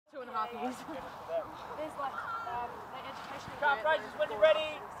2.5 years. There's like education. Come, Fraser, when you're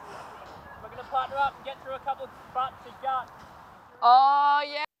ready, we're going to partner up and get through a couple of butt to gut. Oh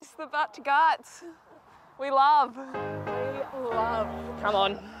yes, the butt to guts. We love. We love. Come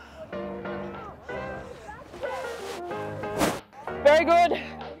on. Very good.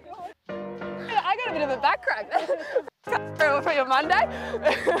 I got a bit of a back crack. For your Monday.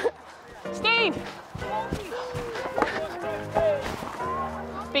 Steve.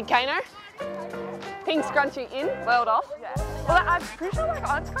 Big Kano. Pink scrunchie in, welled off. Yeah. Well, I'm pretty sure like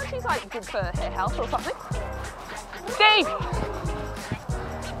iron scrunchie's like good for hair health or something. Steve.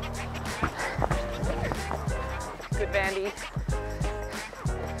 Good Vandy.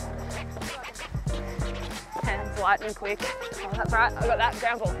 Hands light and quick. Oh, that's right, I got that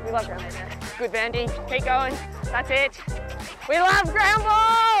ground ball. We love ground balls. Good Vandy, keep going. That's it. We love ground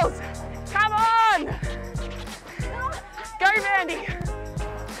balls! Come on! Go Vandy!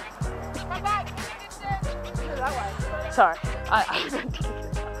 Come back! That way. Sorry, I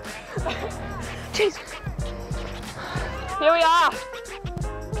Jeez. Here we are.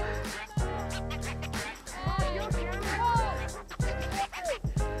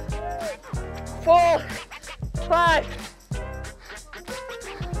 4, 5.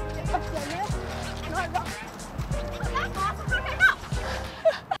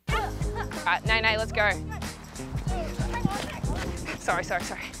 Alright, Nay, let's go. Sorry.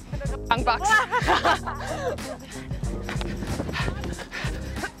 Young bucks.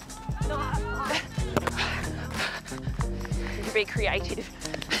 You can be creative.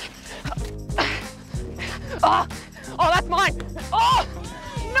 Oh, that's mine. Oh,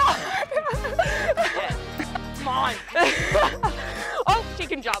 no. Yeah, mine. Oh,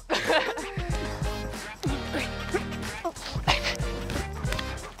 chicken jump.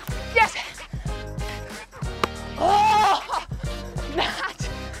 Yes. Oh, Nat.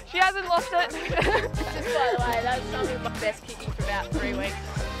 She hasn't lost it. Just by the way, that's some of my best kicking for about 3 weeks.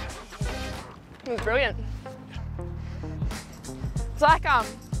 It was brilliant. It's like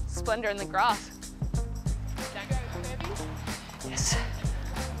Splendor in the grass. Yes.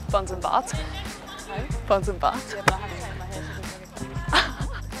 Buns and Barts. No? Buns and Barts. Yeah, but I have to take my hair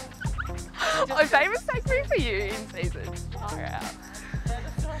so Oh, famous take me for you in season. Oh, yeah.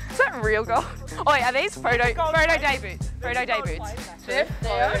 Is that real gold? Oh, yeah, are these photo day boots? Photo day boots.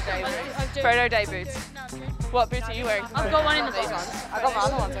 Photo day boots. What boots are you wearing? I've got one in the boots ones. I got my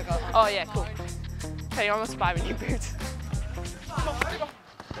other ones I got. Oh, yeah, cool. Hey, you almost buy me new boots.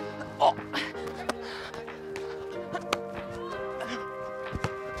 Oh.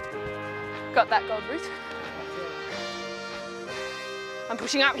 Got that gold boot. I'm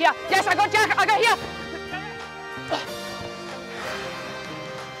pushing up here. Yes, I got Jack. I got here.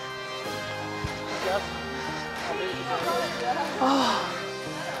 Oh.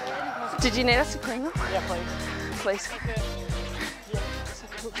 Did you need us to clean them? Yeah, please. Please.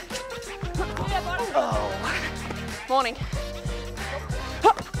 Oh. Morning.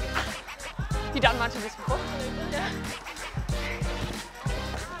 You done much of this before?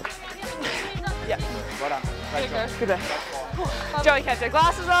 Yeah. Well done. Good day. Joey kept her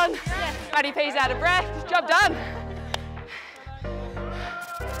glasses on. Maddie P's out of breath. Job done.